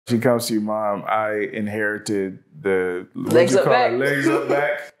She comes to you, Mom, I inherited the legs up back. Legs up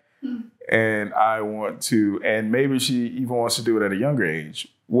back. And I want to, and maybe she even wants to do it at a younger age.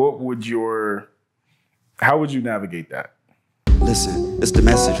 How would you navigate that? Listen, it's the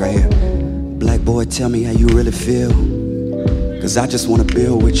message right here. Black boy, tell me how you really feel. Cause I just wanna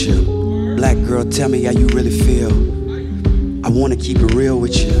build with you. Black girl, tell me how you really feel. I wanna keep it real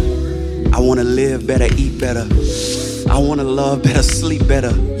with you. I wanna live better, eat better. I wanna love better, sleep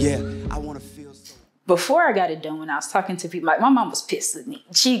better. Yeah, I wanna feel so. Before I got it done, when I was talking to people, my mom was pissed at me.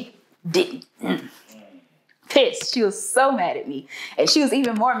 She didn't. Pissed. She was so mad at me. And she was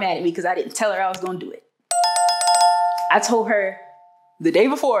even more mad at me because I didn't tell her I was going to do it. I told her the day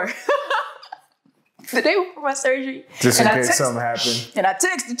before. The day before my surgery. Just in case something happened. And I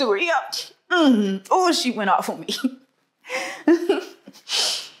texted to her, yep. Oh, she went off on me.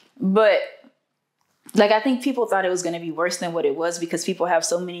 But, like, I think people thought it was going to be worse than what it was because people have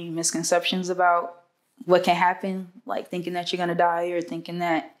so many misconceptions about what can happen. Like, thinking that you're going to die or thinking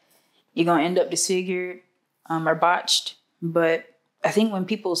that you're going to end up disfigured or botched. But I think when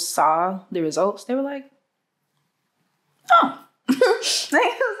people saw the results, they were like, oh. They was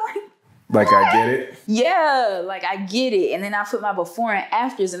like, I get it? Yeah, like, I get it. And then I put my before and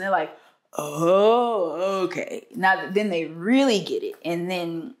afters, and they're like, oh, okay. Now, then they really get it. And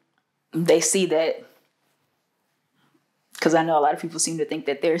then they see that, because I know a lot of people seem to think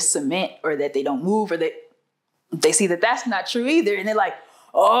that they're cement or that they don't move, or that they see that that's not true either. And they're like,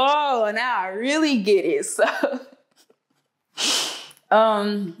 oh, now I really get it. So,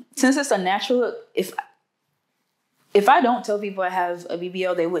 since it's a natural look, if I don't tell people I have a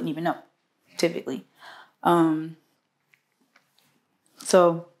BBL, they wouldn't even know, typically. But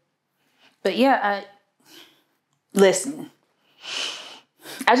yeah, listen,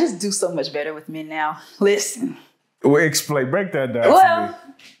 I just do so much better with men now. Listen. Well, break that down Well, for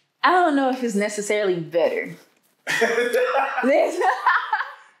me. I don't know if it's necessarily better.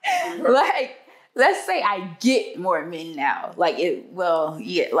 Like, let's say I get more men now. Like,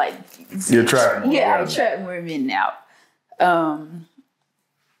 like... You attract more. Yeah, I attract more men now.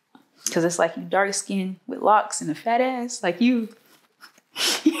 Because it's like you dark skin with locks and a fat ass. Like, you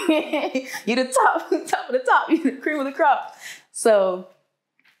the top of the top. You the cream of the crop. So,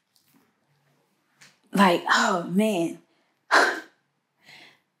 like, oh, man.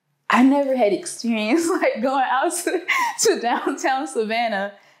 I never had experience like going out to downtown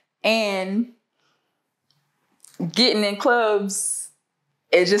Savannah and getting in clubs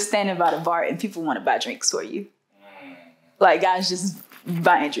and just standing by the bar and people want to buy drinks for you. Like, guys just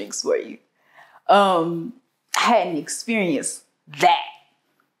buying drinks for you. I hadn't experienced that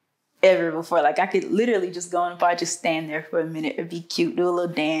ever before. Like, I could literally just go in the bar, just stand there for a minute and be cute, do a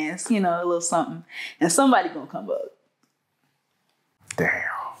little dance, a little something, and somebody gonna come up. Damn.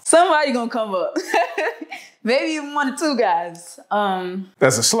 Somebody gonna come up. Maybe even one or two guys.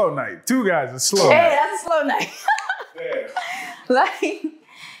 That's a slow night. Two guys is slow night. Hey, that's a slow night. Yeah. Like,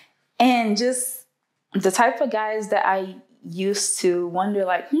 and just the type of guys that I used to wonder,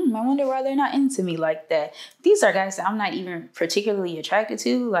 like, I wonder why they're not into me like that. These are guys that I'm not even particularly attracted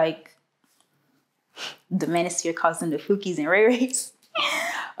to, like the Manosphere calls them the Fookies and Ray Rays.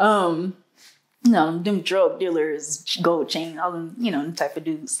 Them drug dealers, gold chain, all them, them type of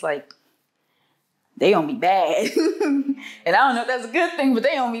dudes, like, they gonna be bad. And I don't know if that's a good thing, but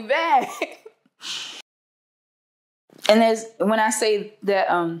they gonna be bad. And when I say that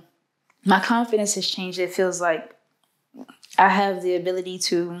my confidence has changed, it feels like I have the ability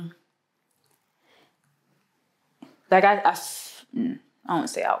to, like, I won't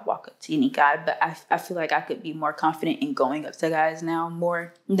say I'll walk up to any guy, but I feel like I could be more confident in going up to guys now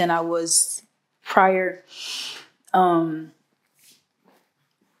more than I was prior. And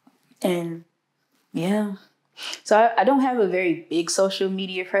yeah, so I don't have a very big social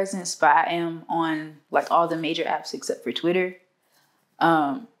media presence, but I am on like all the major apps except for Twitter.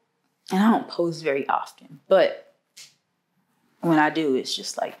 And I don't post very often, but when I do, it's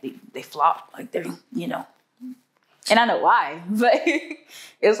just like they flop, like they're, and I know why, but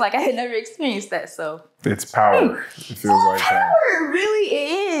it's like I had never experienced that. So it's power. It feels like power. It really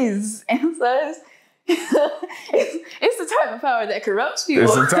is. And so it's the type of power that corrupts people.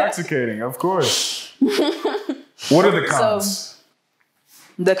 It's intoxicating, of course. What are the cons? So,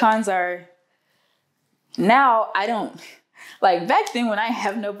 the cons are, now I don't, like back then when I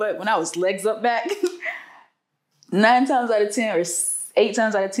have no butt, when I was legs up back, 9 times out of 10 or 8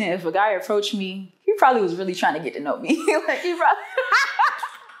 times out of 10, if a guy approached me, he probably was really trying to get to know me. Like he probably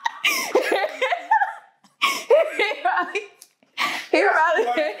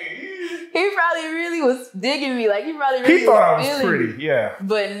he probably really was digging me. Like he probably really He thought I was feeling pretty, me. yeah.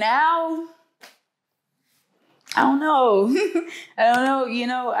 But now, I don't know. I don't know. You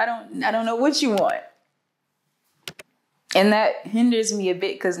know, I don't know what you want, and that hinders me a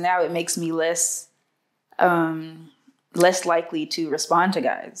bit because now it makes me less likely to respond to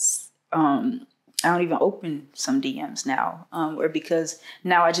guys. I don't even open some DMs now, or because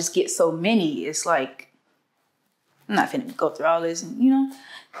now I just get so many. It's like I'm not finna go through all this, and you know,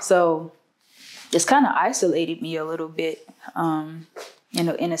 so it's kind of isolated me a little bit, you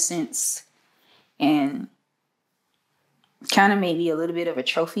know, in a sense, and kind of made me a little bit of a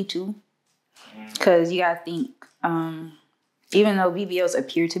trophy too, because you gotta think, even though BBLs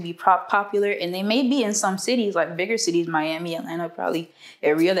appear to be popular, and they may be in some cities, like bigger cities, Miami, Atlanta, probably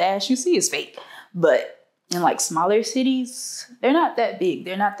every other ass you see is fake. But in like smaller cities, they're not that big.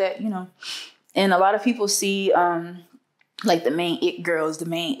 They're not that, you know. And a lot of people see like the main it girls, the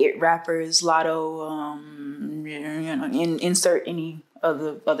main it rappers, Lotto, you know, insert any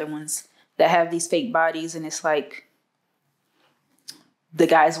other ones that have these fake bodies, and it's like the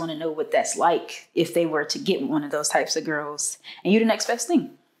guys want to know what that's like if they were to get one of those types of girls, and you're the next best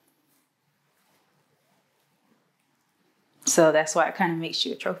thing. So that's why it kind of makes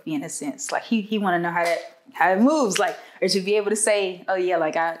you a trophy in a sense. Like he want to know how it moves, like, or to be able to say, oh yeah,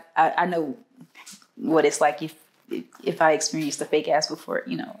 like I know what it's like if I experienced a fake ass before,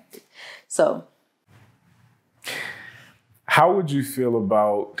 you know. So how would you feel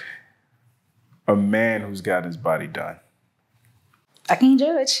about a man who's got his body done? I can't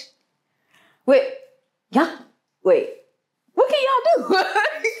judge. Wait, what can y'all do?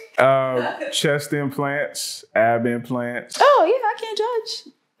 Chest implants, ab implants. Oh yeah, I can't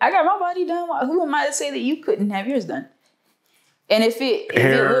judge. I got my body done. Who am I to say that you couldn't have yours done? And if it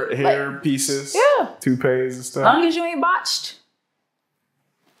hair like, pieces, yeah, toupees and stuff. As long as you ain't botched,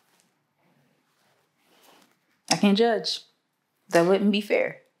 I can't judge. That wouldn't be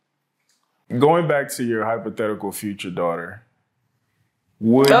fair. Going back to your hypothetical future daughter,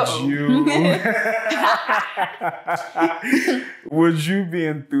 would you would you be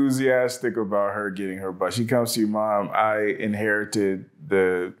enthusiastic about her getting her butt? She comes to you, Mom, I inherited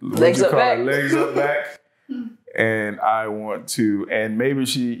the legs up back, and I want to, and maybe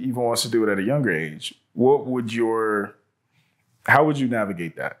she even wants to do it at a younger age. How would you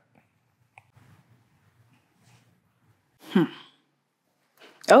navigate that?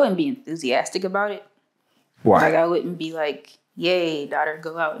 I wouldn't be enthusiastic about it. Why? Like I wouldn't be like, yay, daughter,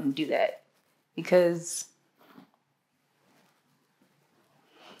 go out and do that. Because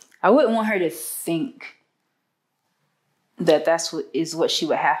I wouldn't want her to think that that's what she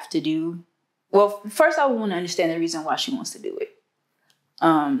would have to do. Well, first I would want to understand the reason why she wants to do it.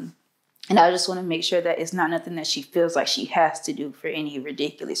 And I just want to make sure that it's not nothing that she feels like she has to do for any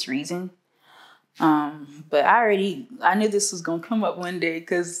ridiculous reason. But I knew this was going to come up one day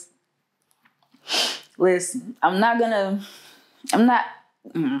because, listen,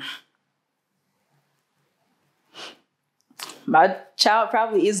 my child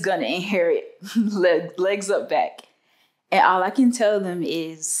probably is going to inherit legs up back. And all I can tell them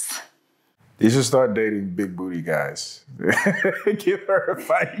is, you should start dating big booty guys. Give her a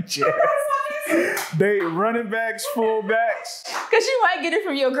fighting chance. Date running backs, full backs. Because you might get it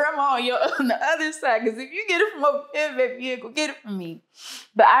from your grandma on the other side. Because if you get it from over here, baby, you ain't gonna get it from me.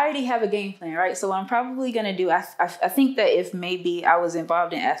 But I already have a game plan, right? So what I'm probably going to do, I think that if maybe I was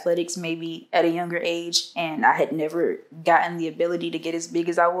involved in athletics maybe at a younger age and I had never gotten the ability to get as big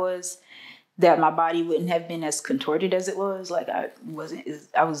as I was, that my body wouldn't have been as contorted as it was. Like I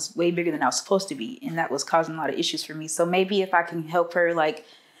was way bigger than I was supposed to be. And that was causing a lot of issues for me. So maybe if I can help her like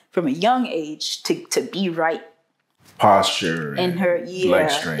from a young age to be right. Posture. In her, leg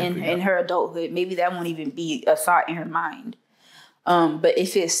strength, in her adulthood, maybe that won't even be a thought in her mind. But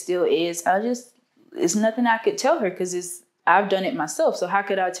if it still is, it's nothing I could tell her because I've done it myself. So how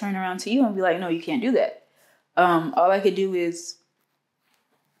could I turn around to you and be like, no, you can't do that? All I could do is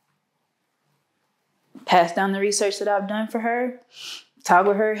pass down the research that I've done for her, talk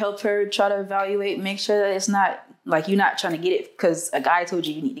with her, help her try to evaluate, make sure that it's not like you're not trying to get it because a guy told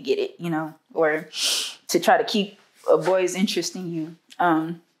you need to get it, you know, or to try to keep a boy's interest in you.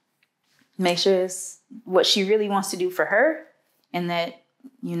 Make sure it's what she really wants to do for her and that,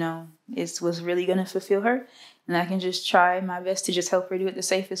 you know, it's what's really going to fulfill her. And I can just try my best to just help her do it the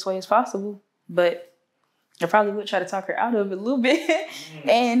safest way as possible. But I probably would try to talk her out of it a little bit.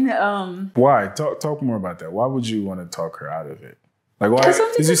 And why? Talk more about that. Why would you want to talk her out of it? Like why?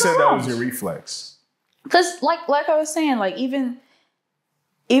 Because you said that was your reflex. Because like I was saying, like even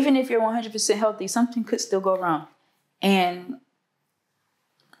if you're 100% healthy, something could still go wrong. And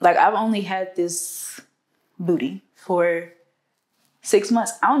Like, I've only had this booty for 6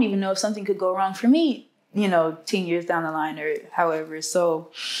 months. I don't even know if something could go wrong for me, 10 years down the line or however.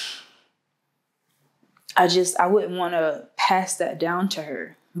 So I wouldn't want to pass that down to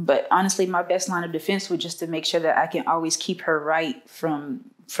her. But honestly, my best line of defense would just to make sure that I can always keep her right from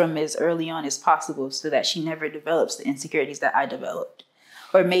as early on as possible so that she never develops the insecurities that I developed.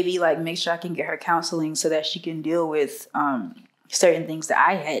 Or maybe like make sure I can get her counseling so that she can deal with certain things that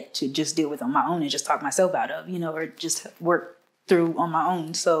I had to just deal with on my own and just talk myself out of, or just work through on my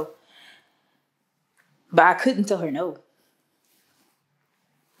own. So, but I couldn't tell her no.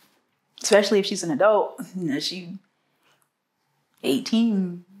 Especially if she's an adult, she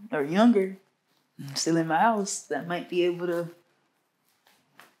 18 or younger, still in my house, that might be able to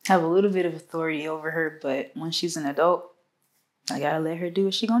have a little bit of authority over her. But when she's an adult, I gotta let her do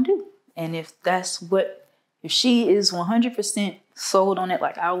what she gonna do. And if she is 100% sold on it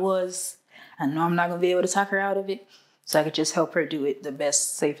like I was, I know I'm not gonna be able to talk her out of it. So I could just help her do it the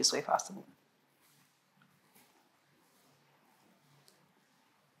best, safest way possible.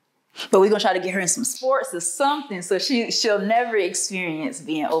 But we're going to try to get her in some sports or something so she'll never experience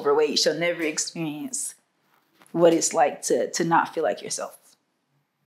being overweight. She'll never experience what it's like to not feel like yourself.